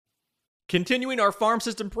Continuing our farm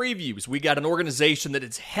system previews, we got an organization that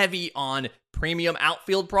is heavy on premium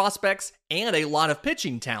outfield prospects and a lot of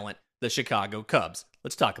pitching talent, the Chicago Cubs.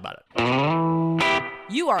 Let's talk about it.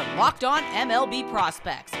 You are Locked On MLB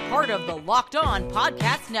Prospects, part of the Locked On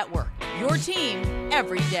Podcast Network, your team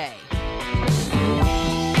every day.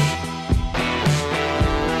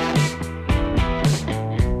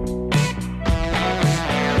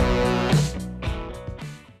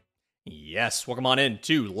 Yes, welcome on in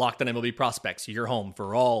to Locked On MLB Prospects, your home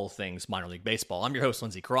for all things minor league baseball. I'm your host,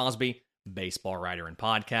 Lindsey Crosby, baseball writer and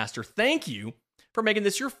podcaster. Thank you for making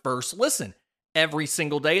this your first listen every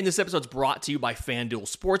single day. And this episode is brought to you by FanDuel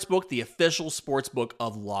Sportsbook, the official sportsbook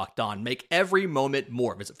of Locked On. Make every moment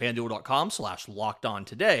more. Visit FanDuel.com/LockedOn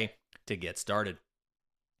today to get started.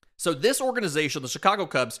 So this organization, the Chicago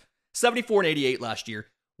Cubs, 74-88 last year,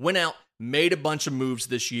 went out, made a bunch of moves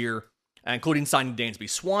this year, including signing Dansby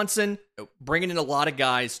Swanson, bringing in a lot of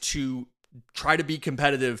guys to try to be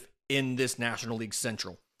competitive in this National League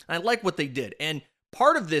Central. And I like what they did. And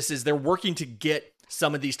part of this is they're working to get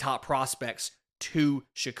some of these top prospects to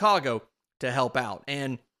Chicago to help out.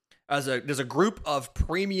 And there's a group of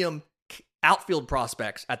premium outfield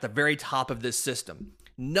prospects at the very top of this system.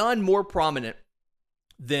 None more prominent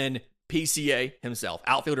than PCA himself,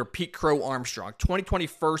 outfielder Pete Crow Armstrong, 2020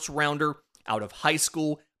 first rounder out of high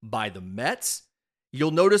school by the Mets. You'll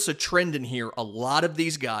notice a trend in here. A lot of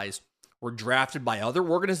these guys were drafted by other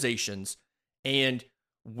organizations, and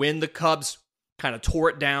when the Cubs kind of tore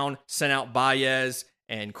it down, sent out Baez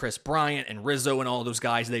and Chris Bryant and Rizzo and all those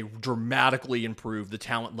guys, they dramatically improved the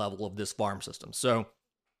talent level of this farm system. So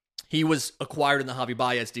he was acquired in the Javi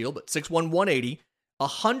Baez deal, but 6'1", 180,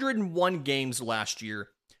 101 games last year,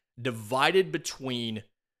 divided between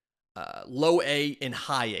low A and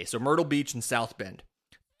high A, so Myrtle Beach and South Bend.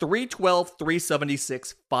 312,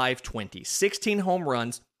 376, 520, 16 home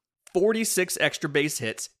runs, 46 extra base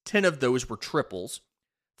hits, 10 of those were triples,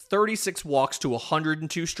 36 walks to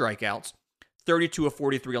 102 strikeouts, 32 of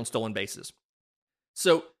 43 on stolen bases.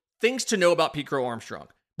 So, things to know about Pete Crow Armstrong.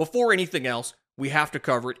 Before anything else, we have to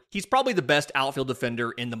cover it. He's probably the best outfield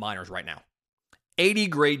defender in the minors right now. 80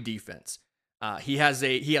 grade defense. He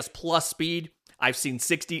has plus speed. I've seen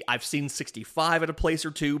 60, I've seen 65 at a place or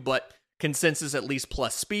two, but consensus at least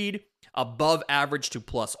plus speed, above average to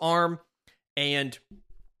plus arm, and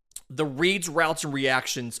the reads, routes, and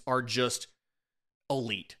reactions are just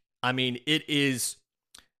elite. I mean, he's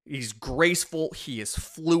graceful, he is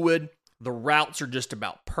fluid, the routes are just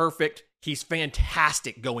about perfect, he's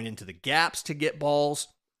fantastic going into the gaps to get balls,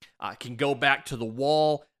 can go back to the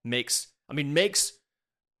wall, makes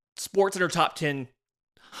SportsCenter Top 10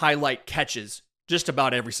 highlight catches just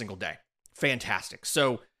about every single day. Fantastic.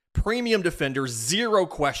 So, premium defender, zero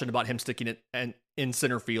question about him sticking it in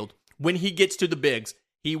center field. When he gets to the bigs,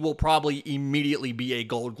 he will probably immediately be a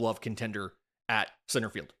Gold Glove contender at center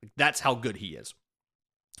field. That's how good he is.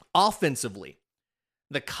 Offensively,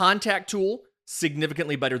 the contact tool,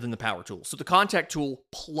 significantly better than the power tool. So the contact tool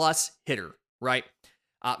plus hitter, right?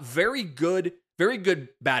 Very good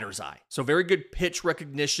batter's eye. So very good pitch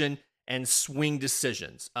recognition and swing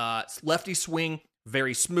decisions. Lefty swing,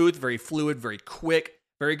 very smooth, very fluid, very quick.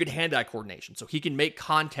 Very good hand-eye coordination, so he can make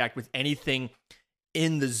contact with anything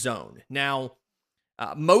in the zone. Now,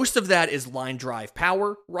 most of that is line drive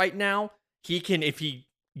power right now. He can, if he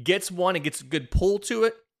gets one and gets a good pull to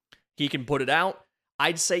it, he can put it out.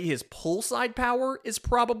 I'd say his pull side power is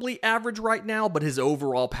probably average right now, but his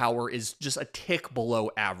overall power is just a tick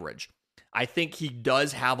below average. I think he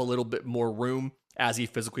does have a little bit more room as he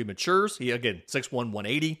physically matures. He, again, 6'1",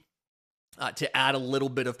 180. To add a little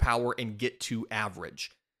bit of power and get to average.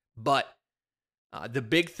 But the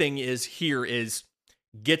big thing is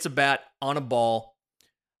gets a bat on a ball,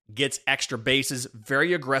 gets extra bases,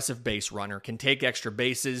 very aggressive base runner, can take extra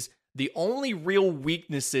bases. The only real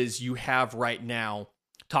weaknesses you have right now,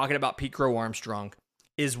 talking about Pete Crow Armstrong,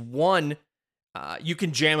 is one, you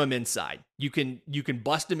can jam him inside. You can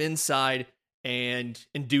bust him inside and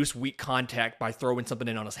induce weak contact by throwing something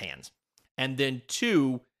in on his hands. And then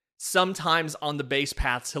two, sometimes on the base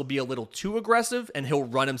paths, he'll be a little too aggressive and he'll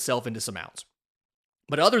run himself into some outs.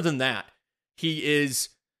 But other than that, he is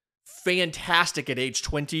fantastic at age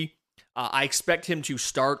 20. I expect him to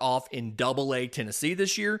start off in Double-A Tennessee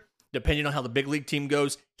this year. Depending on how the big league team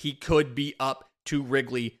goes, he could be up to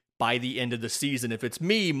Wrigley by the end of the season. If it's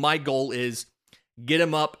me, my goal is get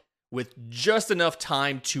him up with just enough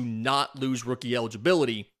time to not lose rookie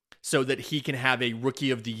eligibility so that he can have a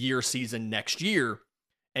Rookie of the Year season next year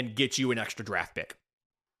and get you an extra draft pick.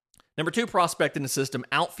 Number 2 prospect in the system,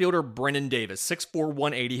 outfielder Brennan Davis, 6'4",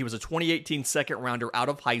 180. He was a 2018 second rounder out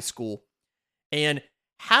of high school and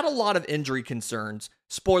had a lot of injury concerns.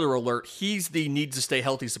 Spoiler alert, he's the needs to stay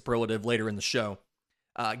healthy superlative later in the show.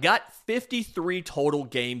 Got 53 total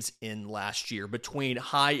games in last year between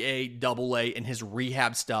high A, double A, and his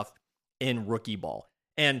rehab stuff in rookie ball.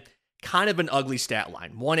 And kind of an ugly stat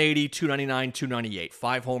line. 180, 299, 298.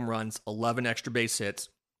 5 home runs, 11 extra base hits,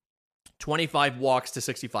 25 walks to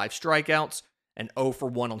 65 strikeouts, and 0 for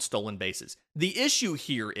 1 on stolen bases. The issue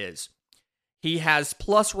here is he has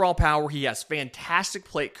plus raw power. He has fantastic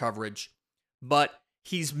plate coverage, but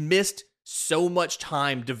he's missed so much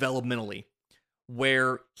time developmentally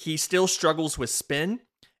where he still struggles with spin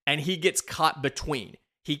and he gets caught between.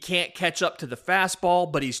 He can't catch up to the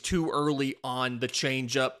fastball, but he's too early on the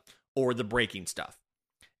changeup or the breaking stuff.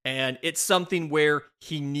 And it's something where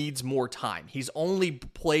he needs more time. He's only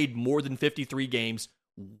played more than 53 games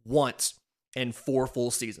once in 4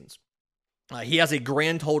 full seasons. He has a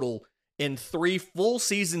grand total in 3 full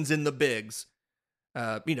seasons in the bigs,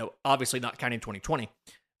 obviously not counting 2020,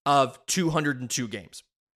 of 202 games.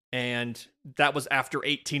 And that was after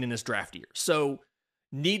 18 in his draft year. So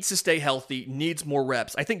needs to stay healthy, needs more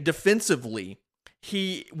reps. I think defensively,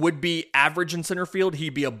 he would be average in center field.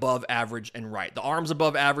 He'd be above average in right. The arm's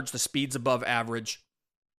above average, the speed's above average.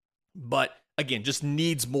 But again, just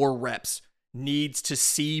needs more reps, needs to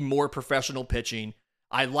see more professional pitching.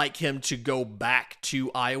 I like him to go back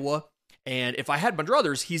to Iowa. And if I had my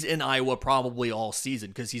druthers, he's in Iowa probably all season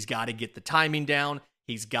because he's got to get the timing down.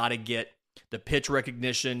 He's got to get the pitch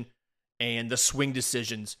recognition and the swing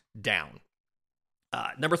decisions down.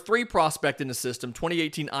 Number 3 prospect in the system,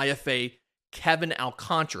 2018 IFA, Kevin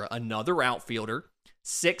Alcantara, another outfielder,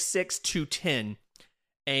 6'6", 210,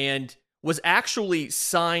 and was actually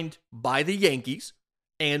signed by the Yankees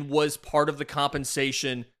and was part of the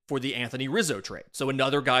compensation for the Anthony Rizzo trade. So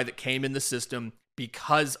another guy that came in the system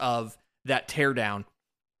because of that teardown,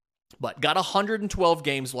 but got 112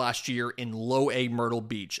 games last year in low A Myrtle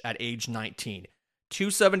Beach at age 19.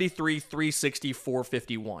 273, 360,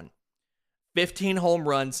 451. 15 home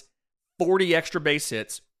runs, 40 extra base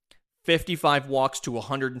hits, 55 walks to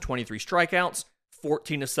 123 strikeouts,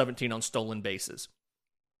 14 of 17 on stolen bases.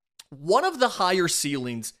 One of the higher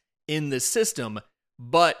ceilings in this system,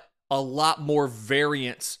 but a lot more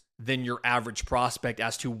variance than your average prospect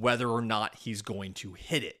as to whether or not he's going to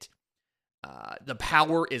hit it. The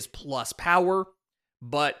power is plus power,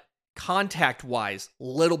 but contact-wise, a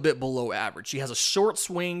little bit below average. He has a short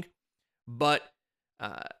swing, but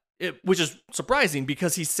which is surprising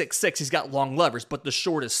because he's 6'6", he's got long levers, but the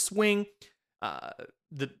shortest swing,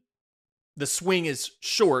 the swing is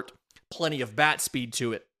short, plenty of bat speed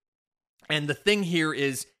to it. And the thing here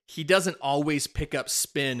is he doesn't always pick up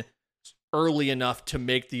spin early enough to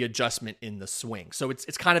make the adjustment in the swing. So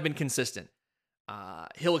it's kind of inconsistent.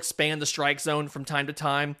 He'll expand the strike zone from time to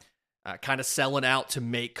time, kind of selling out to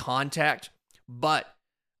make contact. But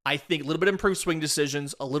I think a little bit of improved swing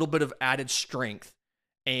decisions, a little bit of added strength,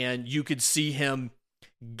 and you could see him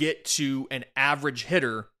get to an average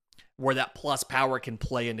hitter where that plus power can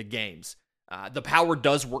play into games. The power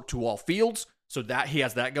does work to all fields, so that he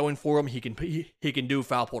has that going for him. He can do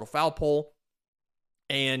foul pole to foul pole,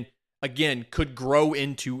 and again, could grow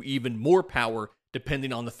into even more power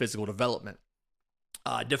depending on the physical development.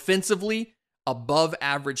 Defensively, above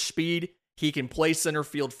average speed. He can play center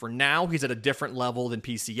field for now. He's at a different level than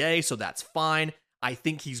PCA, so that's fine. I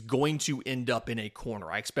think he's going to end up in a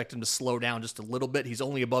corner. I expect him to slow down just a little bit. He's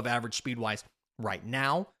only above average speed-wise right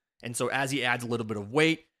now. And so as he adds a little bit of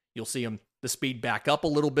weight, you'll see the speed back up a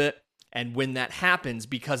little bit. And when that happens,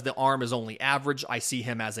 because the arm is only average, I see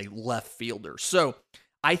him as a left fielder. So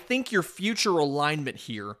I think your future alignment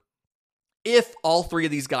here, if all 3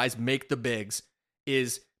 of these guys make the bigs,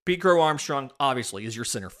 is Pete Crow Armstrong, obviously, is your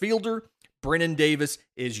center fielder. Brennan Davis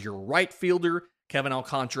is your right fielder. Kevin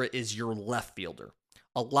Alcantara is your left fielder.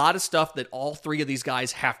 A lot of stuff that all 3 of these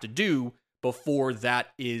guys have to do before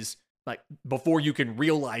before you can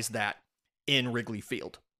realize that in Wrigley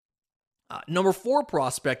Field. Number 4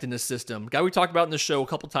 prospect in this system, guy we talked about in the show a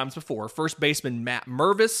couple times before, first baseman Matt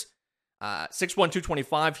Mervis, 6'1",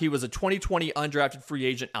 225. He was a 2020 undrafted free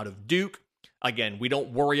agent out of Duke. Again, we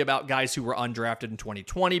don't worry about guys who were undrafted in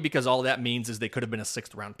 2020 because all that means is they could have been a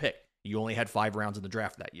 6th round pick. You only had 5 rounds in the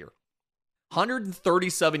draft that year.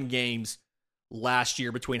 137 games last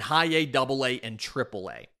year between high A, double A, and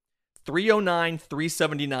triple A. 309,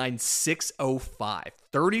 379, 605.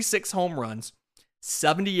 36 home runs,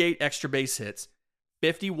 78 extra base hits,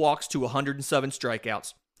 50 walks to 107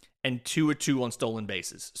 strikeouts, and 2 of 2 on stolen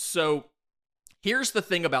bases. So here's the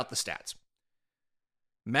thing about the stats.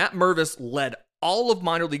 Matt Mervis led all of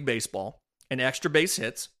minor league baseball in extra base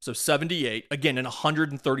hits, so 78, again, in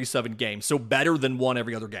 137 games, so better than one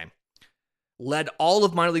every other game. Led all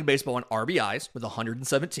of minor league baseball in RBIs with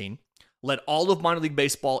 117. Led all of minor league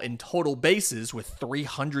baseball in total bases with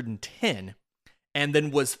 310. And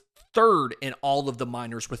then was third in all of the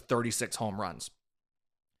minors with 36 home runs.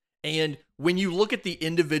 And when you look at the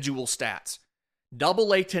individual stats,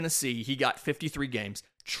 AA Tennessee, he got 53 games.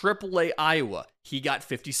 AAA Iowa, he got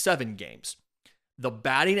 57 games. The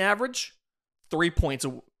batting average, 3 points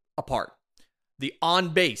apart. The on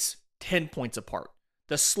base, 10 points apart.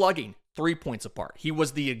 The slugging, 3 points apart. He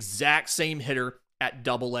was the exact same hitter at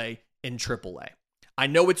AA and AAA. I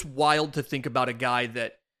know it's wild to think about a guy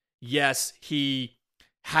that, yes, he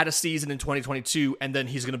had a season in 2022 and then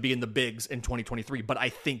he's going to be in the bigs in 2023, but I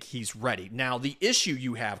think he's ready. Now, the issue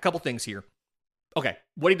you have, a couple things here. Okay,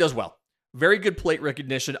 what he does well. Very good plate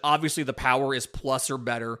recognition. Obviously, the power is plus or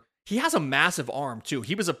better. He has a massive arm, too.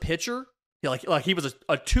 He was a pitcher. Like he was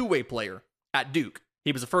a two-way player at Duke.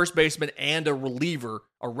 He was a first baseman and a reliever,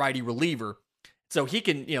 a righty reliever. So he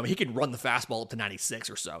can run the fastball up to 96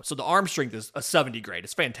 or so. So the arm strength is a 70 grade.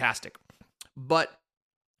 It's fantastic. But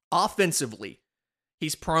offensively,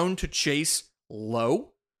 he's prone to chase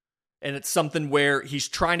low. And it's something where he's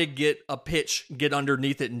trying to get a pitch, get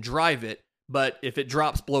underneath it and drive it. But if it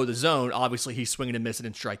drops below the zone, obviously he's swinging and missing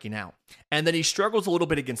and striking out. And then he struggles a little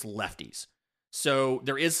bit against lefties. So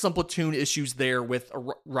there is some platoon issues there with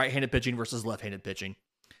right-handed pitching versus left-handed pitching.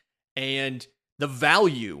 And the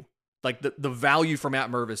value, like the value for Matt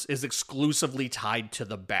Mervis is exclusively tied to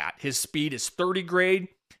the bat. His speed is 30 grade.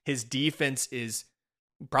 His defense is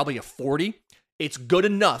probably a 40. It's good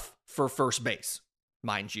enough for first base,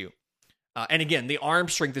 mind you. And again, the arm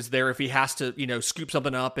strength is there if he has to, scoop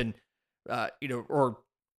something up and, or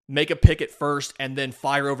make a pick at first and then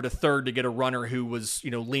fire over to third to get a runner who was,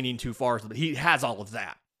 leaning too far. He has all of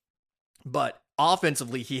that. But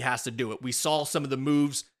offensively, he has to do it. We saw some of the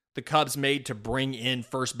moves the Cubs made to bring in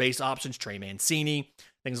first base options, Trey Mancini,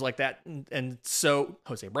 things like that. And so,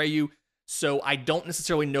 Jose Abreu. So I don't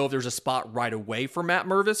necessarily know if there's a spot right away for Matt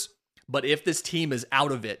Mervis. But if this team is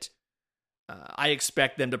out of it, I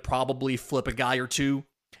expect them to probably flip a guy or two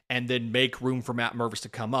and then make room for Matt Mervis to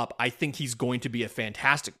come up. I think he's going to be a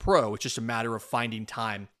fantastic pro. It's just a matter of finding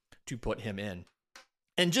time to put him in.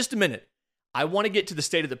 In just a minute, I want to get to the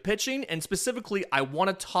state of the pitching, and specifically, I want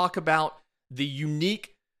to talk about the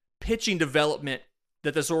unique pitching development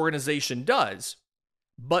that this organization does.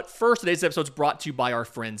 But first, today's episode is brought to you by our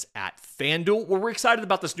friends at FanDuel, where we're excited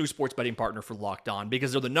about this new sports betting partner for Locked On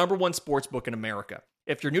because they're the #1 sports book in America.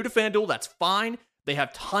 If you're new to FanDuel, that's fine. They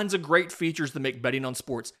have tons of great features that make betting on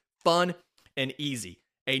sports fun and easy.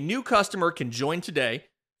 A new customer can join today,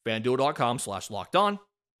 FanDuel.com/LockedOn.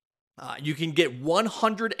 You can get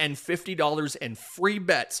 $150 in free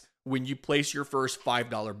bets when you place your first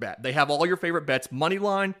 $5 bet. They have all your favorite bets, money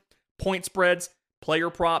line, point spreads,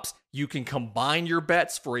 player props. You can combine your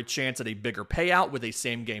bets for a chance at a bigger payout with a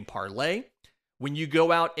same-game parlay. When you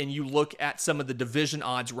go out and you look at some of the division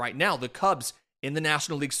odds right now, the Cubs in the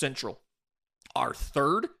National League Central are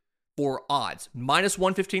third for odds.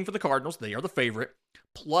 -115 for the Cardinals. They are the favorite.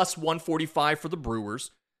 +145 for the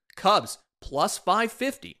Brewers. Cubs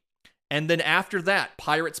 +550. And then after that,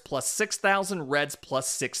 Pirates +6,000, Reds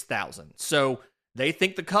 +6,000. So they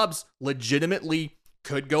think the Cubs legitimately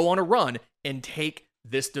could go on a run and take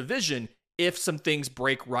this division if some things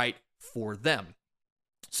break right for them.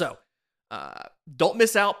 So don't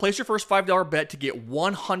miss out. Place your first $5 bet to get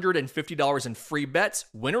 $150 in free bets,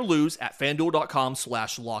 win or lose, at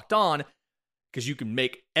FanDuel.com/LockedOn, because you can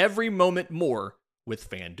make every moment more with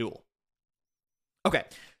FanDuel. Okay,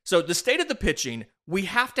 so the state of the pitching, we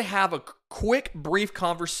have to have a quick, brief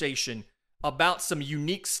conversation about some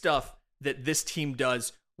unique stuff that this team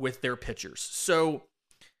does with their pitchers. So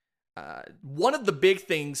one of the big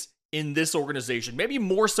things in this organization, maybe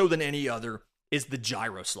more so than any other, is the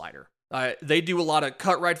gyro slider. They do a lot of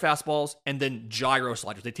cut right fastballs and then gyro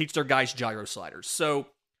sliders. They teach their guys gyro sliders. So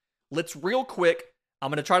let's real quick, I'm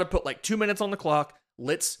going to try to put like 2 minutes on the clock.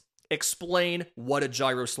 Let's explain what a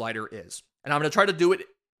gyro slider is. And I'm going to try to do it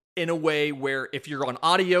in a way where if you're on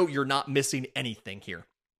audio, you're not missing anything here.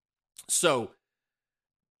 So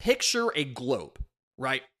picture a globe,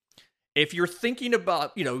 right? If you're thinking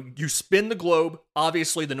about, you spin the globe,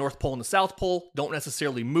 obviously the North Pole and the South Pole don't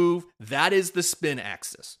necessarily move. That is the spin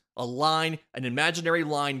axis. A line, an imaginary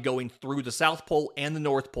line going through the South Pole and the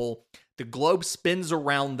North Pole. The globe spins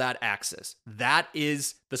around that axis. That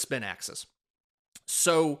is the spin axis.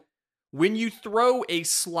 So when you throw a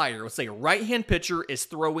slider, let's say a right-hand pitcher is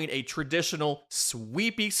throwing a traditional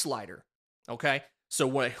sweepy slider, okay?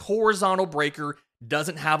 So a horizontal breaker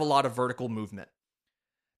doesn't have a lot of vertical movement.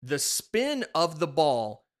 The spin of the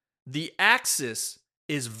ball, the axis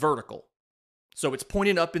is vertical. So it's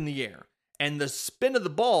pointing up in the air. And the spin of the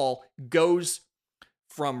ball goes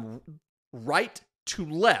from right to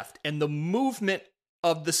left. And the movement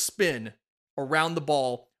of the spin around the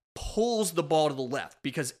ball pulls the ball to the left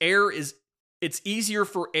because it's easier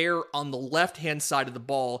for air on the left-hand side of the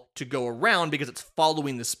ball to go around because it's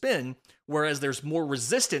following the spin, whereas there's more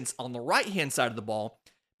resistance on the right-hand side of the ball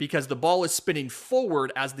because the ball is spinning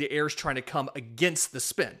forward as the air is trying to come against the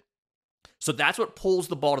spin. So that's what pulls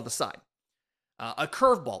the ball to the side. A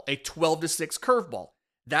curveball, a 12-6 curveball.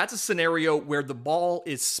 That's a scenario where the ball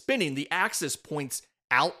is spinning, the axis points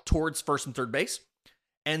out towards first and third base,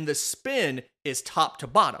 and the spin is top to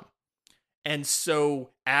bottom. And so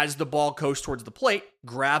as the ball goes towards the plate,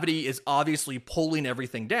 gravity is obviously pulling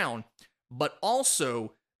everything down, but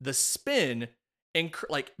also the spin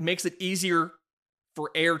makes it easier for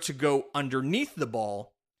air to go underneath the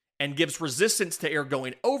ball and gives resistance to air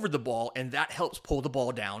going over the ball, and that helps pull the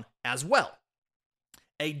ball down as well.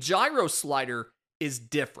 A gyro slider is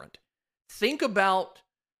different. Think about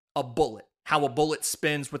a bullet, how a bullet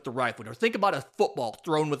spins with the rifle, or think about a football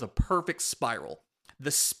thrown with a perfect spiral.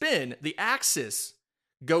 The spin, the axis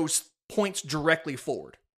points directly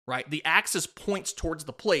forward, right? The axis points towards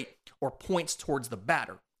the plate or points towards the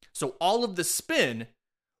batter. So all of the spin,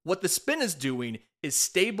 what the spin is doing is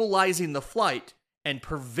stabilizing the flight and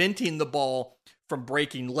preventing the ball from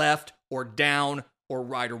breaking left or down or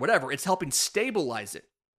right or whatever. It's helping stabilize it.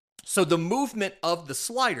 So the movement of the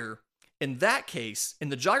slider, in that case, in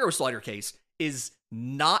the gyro slider case, is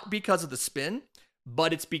not because of the spin,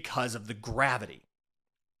 but it's because of the gravity.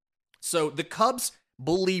 So the Cubs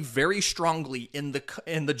believe very strongly in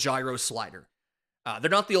the gyro slider.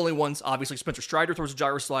 They're not the only ones. Obviously, Spencer Strider throws a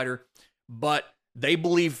gyro slider, but they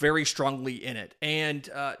believe very strongly in it. And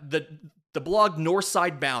the blog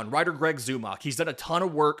Northside Bound, writer Greg Zumach, he's done a ton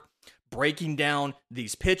of work breaking down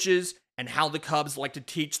these pitches and how the Cubs like to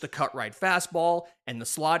teach the cut-right fastball and the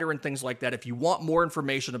slider and things like that. If you want more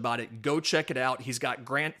information about it, go check it out. He's got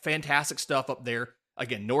fantastic stuff up there.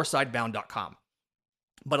 Again, northsidebound.com.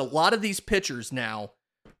 But a lot of these pitchers now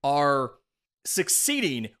are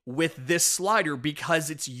succeeding with this slider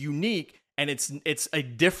because it's unique and it's a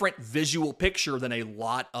different visual picture than a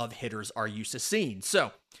lot of hitters are used to seeing.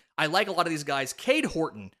 So I like a lot of these guys. Cade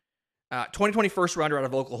Horton, 2020 first rounder out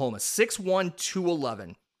of Oklahoma, 6'1",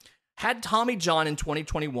 211. Had Tommy John in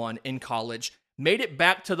 2021 in college, made it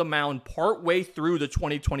back to the mound partway through the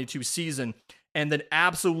 2022 season, and then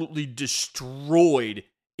absolutely destroyed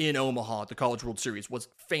in Omaha at the College World Series. Was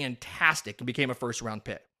fantastic and became a first-round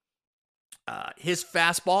pick. His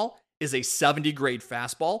fastball is a 70 grade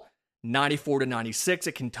fastball, 94 to 96.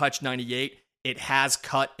 It can touch 98. It has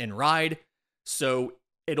cut and ride, so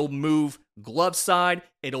it'll move glove side.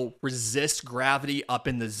 It'll resist gravity up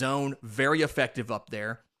in the zone. Very effective up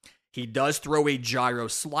there. He does throw a gyro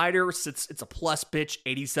slider. It's a plus pitch,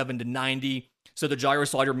 87 to 90. So the gyro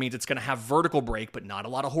slider means it's going to have vertical break, but not a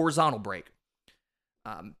lot of horizontal break.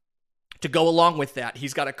 To go along with that,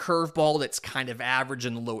 he's got a curveball that's kind of average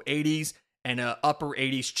in the low 80s and an upper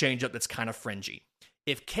 80s changeup that's kind of fringy.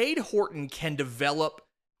 If Cade Horton can develop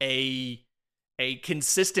a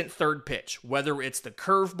consistent third pitch, whether it's the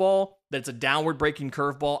curveball, that's a downward breaking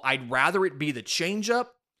curveball, I'd rather it be the changeup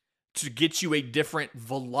to get you a different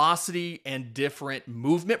velocity and different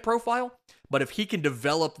movement profile. But if he can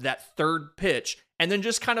develop that third pitch and then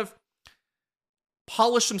just kind of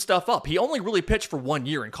polish some stuff up. He only really pitched for 1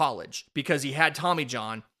 year in college because he had Tommy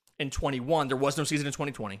John in 21. There was no season in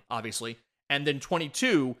 2020, obviously. And then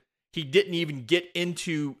 22, he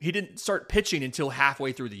didn't start pitching until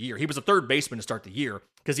halfway through the year. He was a third baseman to start the year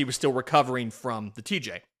because he was still recovering from the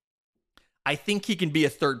TJ. I think he can be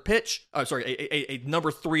a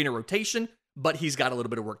number 3 in a rotation, but he's got a little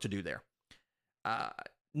bit of work to do there.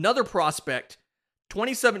 Another prospect,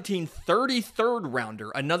 2017 33rd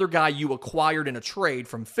rounder, another guy you acquired in a trade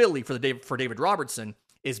from Philly for David Robertson,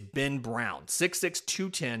 is Ben Brown, 6'6",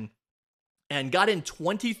 210, and got in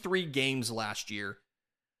 23 games last year.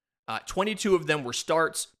 22 of them were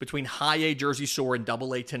starts between High A Jersey Shore and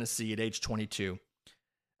Double A Tennessee at age 22.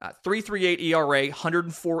 3.38 ERA,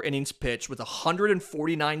 104 innings pitched with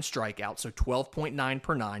 149 strikeouts, so 12.9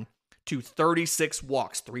 per 9, to 36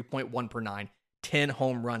 walks, 3.1 per 9, 10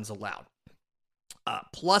 home runs allowed.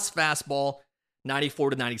 Plus fastball,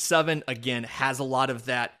 94 to 97, again, has a lot of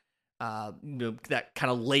that, that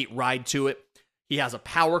kind of late ride to it. He has a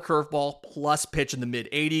power curveball plus pitch in the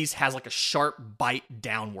mid-80s, has like a sharp bite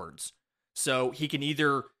downwards. So he can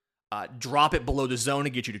either drop it below the zone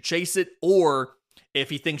and get you to chase it, or If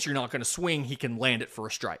he thinks you're not going to swing, he can land it for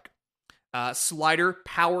a strike. Slider,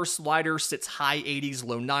 power slider, sits high 80s,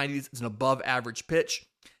 low 90s. It's an above average pitch.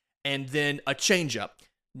 And then a changeup.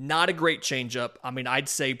 Not a great changeup. I mean, I'd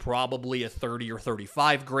say probably a 30 or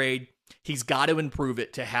 35 grade. He's got to improve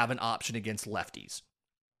it to have an option against lefties.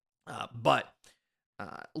 But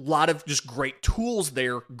a lot of just great tools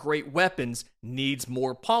there, great weapons, needs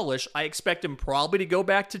more polish. I expect him probably to go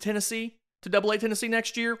back to Tennessee, to Double-A Tennessee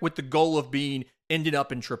next year, with the goal of ending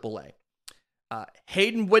up in Triple-A.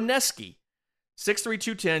 Hayden Wesneski, 6'3",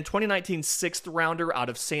 210, 2019 sixth rounder out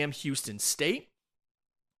of Sam Houston State.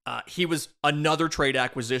 He was another trade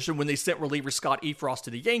acquisition. When they sent reliever Scott Efros to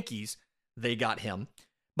the Yankees, they got him.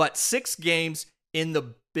 But 6 games in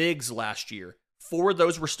the bigs last year. 4 of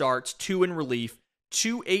those were starts, 2 in relief,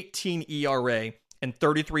 2.18 ERA, and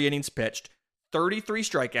 33 innings pitched, 33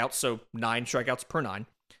 strikeouts, so 9 strikeouts per 9,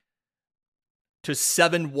 to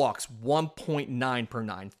 7 walks, 1.9 per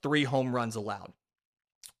 9, 3 home runs allowed.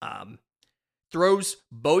 Throws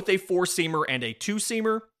both a 4-seamer and a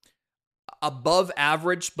 2-seamer, above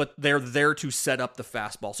average, but they're there to set up the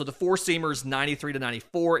fastball. So the 4-seamer is 93 to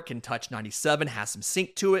 94. It can touch 97, has some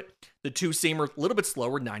sink to it. The 2-seamer, a little bit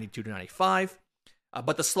slower, 92 to 95.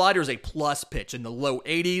 But the slider is a plus pitch in the low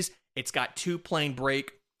 80s. It's got 2-plane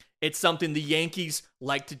break. It's something the Yankees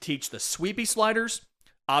like to teach the sweepy sliders.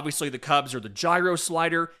 Obviously, the Cubs are the gyro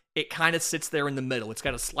slider. It kind of sits there in the middle. It's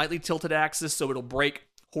got a slightly tilted axis, so it'll break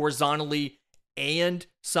horizontally and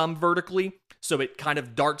some vertically. So it kind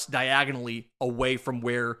of darts diagonally away from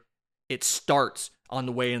where it starts on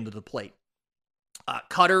the way into the plate.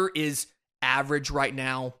 Cutter is average right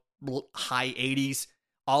now, high 80s.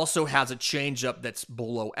 Also has a changeup that's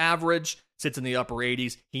below average, sits in the upper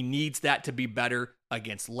 80s. He needs that to be better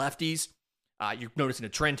against lefties. You're noticing a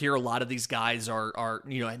trend here. A lot of these guys are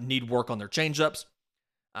need work on their changeups.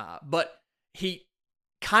 But he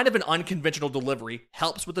kind of an unconventional delivery,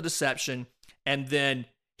 helps with the deception, and then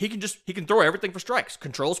he can throw everything for strikes.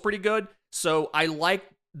 Control's pretty good. So I like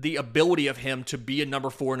the ability of him to be a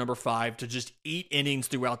number 4, number 5, to just eat innings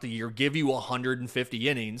throughout the year, give you 150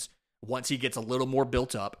 innings once he gets a little more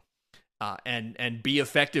built up, and be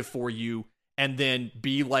effective for you, and then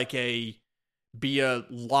be a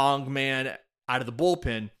long man out of the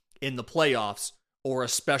bullpen in the playoffs, or a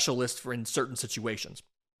specialist for in certain situations.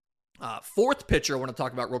 Fourth pitcher I want to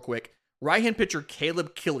talk about real quick, right-hand pitcher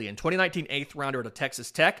Caleb Killian, 2019 8th rounder out of Texas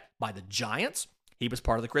Tech by the Giants. He was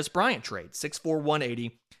part of the Chris Bryant trade, 6'4",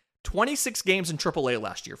 180, 26 games in AAA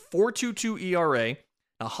last year, 4.22 ERA,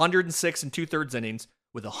 106 and 2/3 innings,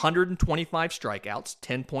 with 125 strikeouts,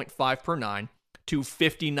 10.5 per 9, to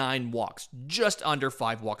 59 walks, just under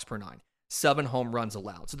 5 walks per 9, 7 home runs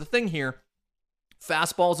allowed. So the thing here,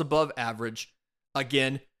 fastball's above average.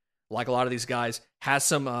 Again, like a lot of these guys, has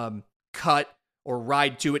some cut or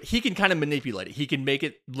ride to it. He can kind of manipulate it. He can make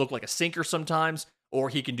it look like a sinker sometimes, or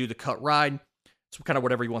he can do the cut ride. So kind of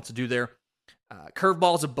whatever he wants to do there.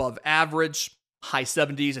 Curveball's above average, high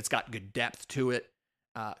 70s. It's got good depth to it.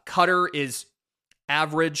 Cutter is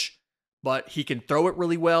average, but he can throw it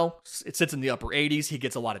really well. It sits in the upper 80s. He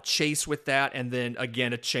gets a lot of chase with that. And then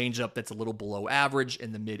again, a changeup that's a little below average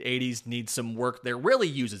in the mid 80s, needs some work there. Really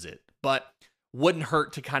uses it, but wouldn't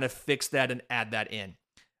hurt to kind of fix that and add that in.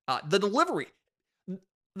 The delivery,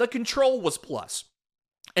 the control was plus,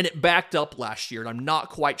 and it backed up last year, and I'm not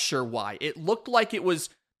quite sure why. It looked like it was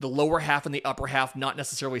the lower half and the upper half not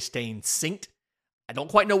necessarily staying synced. I don't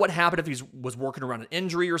quite know what happened, if he was working around an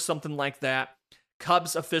injury or something like that.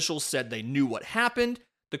 Cubs officials said they knew what happened.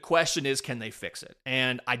 The question is, can they fix it?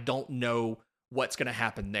 And I don't know what's going to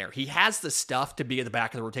happen there. He has the stuff to be at the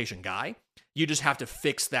back of the rotation guy. You just have to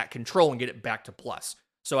fix that control and get it back to plus.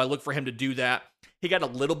 So I look for him to do that. He got a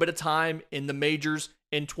little bit of time in the majors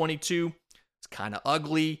in 22. It's kind of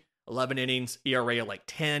ugly. 11 innings, ERA at like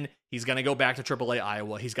 10. He's going to go back to AAA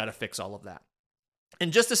Iowa. He's got to fix all of that.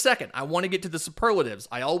 In just a second, I want to get to the superlatives.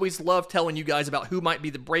 I always love telling you guys about who might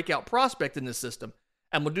be the breakout prospect in this system,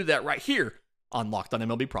 and we'll do that right here on Locked On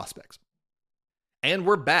MLB Prospects. And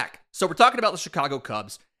we're back. So we're talking about the Chicago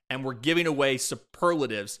Cubs, and we're giving away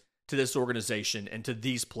superlatives to this organization and to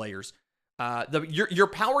these players. Your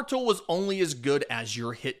power tool is only as good as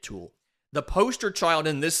your hit tool. The poster child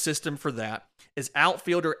in this system for that is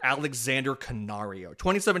outfielder Alexander Canario,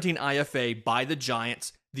 2017 IFA by the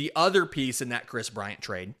Giants, the other piece in that Chris Bryant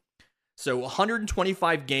trade. So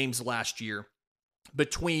 125 games last year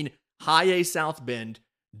between High A South Bend,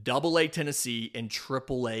 Double A Tennessee, and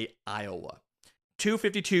Triple A Iowa.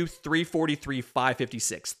 252, 343,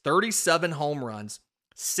 556, 37 home runs,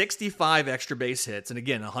 65 extra base hits, and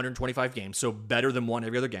again, 125 games, so better than one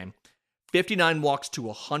every other game. 59 walks to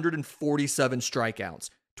 147 strikeouts,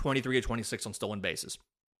 23 of 26 on stolen bases.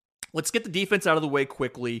 Let's get the defense out of the way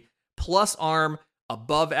quickly. Plus arm,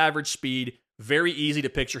 above average speed, very easy to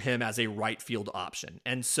picture him as a right field option.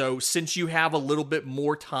 And so since you have a little bit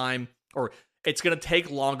more time, or it's going to take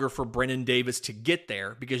longer for Brennen Davis to get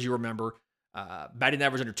there, because you remember batting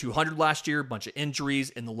average under 200 last year, bunch of injuries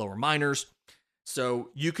in the lower minors. So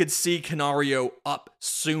you could see Canario up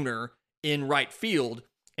sooner in right field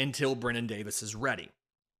until Brennen Davis is ready.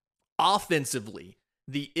 Offensively,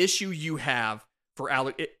 the issue you have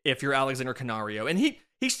for if you're Alexander Canario, and he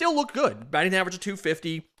still looked good, batting average of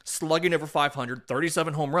 250, slugging over 500,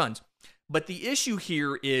 37 home runs. But the issue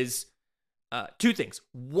here is two things.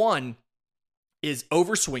 One is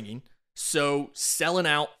overswinging, so selling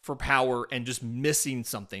out for power and just missing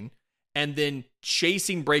something, and then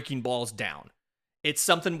chasing breaking balls down. It's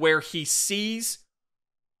something where he sees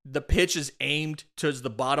the pitch is aimed towards the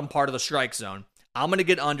bottom part of the strike zone. I'm going to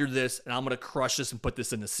get under this, and I'm going to crush this and put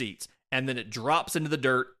this in the seats. And then it drops into the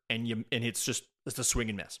dirt, and it's a swing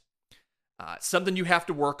and miss. Something you have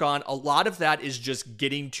to work on. A lot of that is just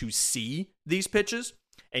getting to see these pitches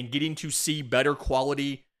and getting to see better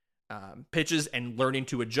quality pitches and learning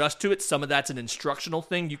to adjust to it. Some of that's an instructional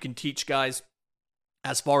thing you can teach guys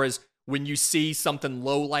as far as when you see something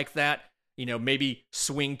low like that, maybe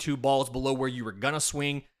swing 2 balls below where you were going to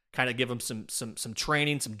swing, kind of give them some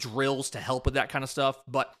training, some drills to help with that kind of stuff.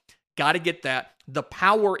 But got to get that. The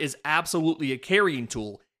power is absolutely a carrying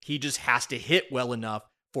tool. He just has to hit well enough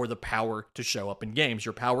for the power to show up in games.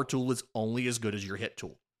 Your power tool is only as good as your hit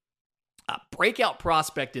tool. Breakout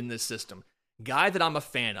prospect in this system, guy that I'm a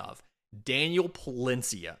fan of, Daniel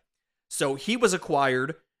Palencia. So he was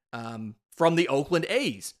acquired from the Oakland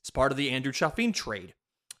A's as part of the Andrew Chafin trade.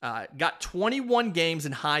 Got 21 games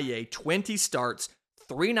in high A, 20 starts,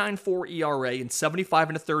 3.94 ERA in 75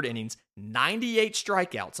 1/3 innings, 98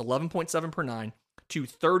 strikeouts, 11.7 per 9, to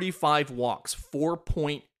 35 walks,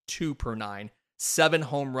 4.2 per 9, 7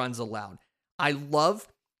 home runs allowed. I love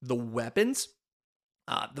the weapons.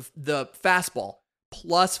 The fastball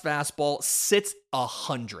plus fastball sits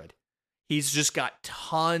 100. He's just got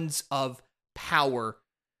tons of power.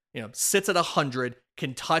 Sits at 100,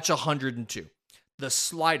 can touch 102. The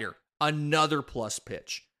slider, another plus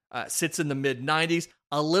pitch. Sits in the mid-90s,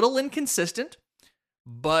 a little inconsistent,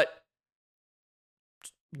 but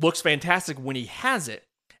looks fantastic when he has it.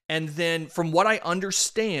 And then from what I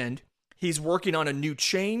understand, he's working on a new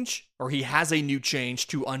change, or he has a new change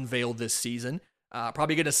to unveil this season.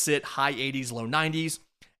 Probably going to sit high 80s, low 90s.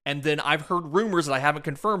 And then I've heard rumors that I haven't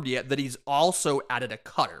confirmed yet that he's also added a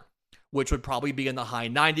cutter, which would probably be in the high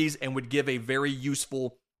 90s and would give a very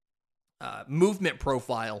useful movement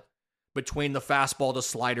profile between the fastball, the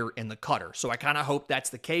slider, and the cutter. So I kind of hope that's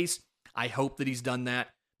the case. I hope that he's done that.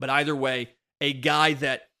 But either way, a guy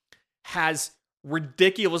that has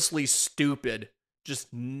ridiculously stupid,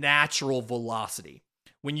 just natural velocity.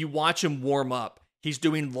 When you watch him warm up, he's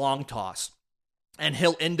doing long toss, and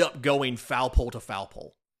he'll end up going foul pole to foul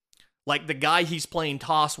pole. Like the guy he's playing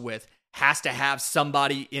toss with has to have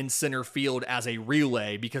somebody in center field as a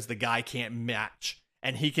relay because the guy can't match.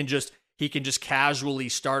 And he can just casually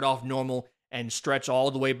start off normal and stretch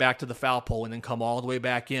all the way back to the foul pole and then come all the way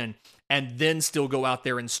back in and then still go out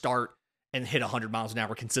there and start and hit 100 miles an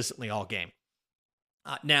hour consistently all game.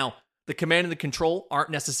 Now, the command and the control aren't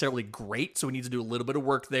necessarily great, so we need to do a little bit of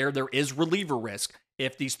work there. There is reliever risk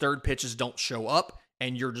if these third pitches don't show up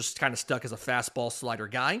and you're just kind of stuck as a fastball slider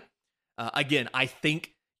guy. Again, I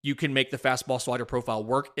think you can make the fastball slider profile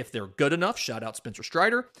work if they're good enough. Shout out Spencer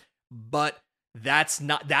Strider. But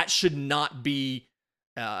that should not be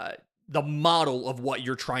the model of what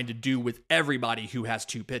you're trying to do with everybody who has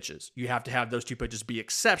 2 pitches. You have to have those 2 pitches be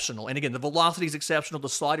exceptional. And again, the velocity is exceptional. The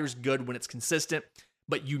slider is good when it's consistent,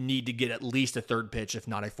 but you need to get at least a third pitch, if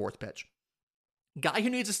not a fourth pitch. Guy who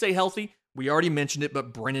needs to stay healthy, we already mentioned it,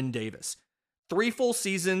 but Brennen Davis. 3 full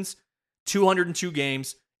seasons, 202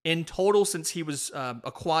 games. In total, since he was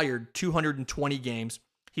acquired, 220 games.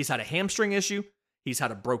 He's had a hamstring issue. He's had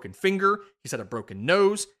a broken finger. He's had a broken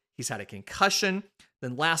nose. He's had a concussion.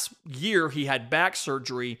 Then last year, he had back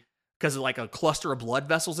surgery because of like a cluster of blood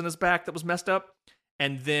vessels in his back that was messed up.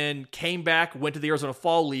 And then came back, went to the Arizona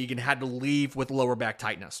Fall League, and had to leave with lower back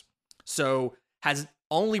tightness. So has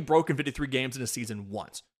only broken 53 games in a season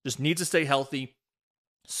once. Just needs to stay healthy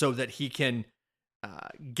so that he can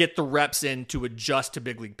get the reps in to adjust to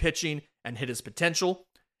big league pitching and hit his potential.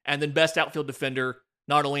 And then best outfield defender,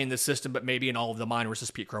 not only in this system, but maybe in all of the minors,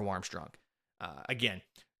 is Pete Crow Armstrong. Again,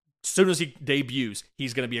 as soon as he debuts,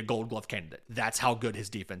 he's going to be a Gold Glove candidate. That's how good his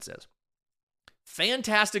defense is.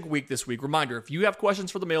 Fantastic week this week. Reminder, if you have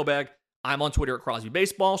questions for the mailbag, I'm on Twitter at Crosby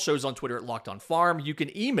Baseball. Show's on Twitter at Locked On Farm. You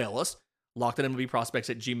can email us,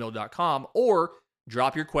 lockedonmlbprospects@gmail.com, or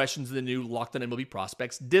drop your questions in the new Locked On MLB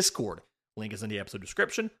Prospects Discord. Link is in the episode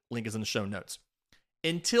description. Link is in the show notes.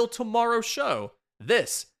 Until tomorrow's show,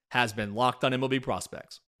 this has been Locked On MLB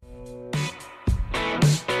Prospects.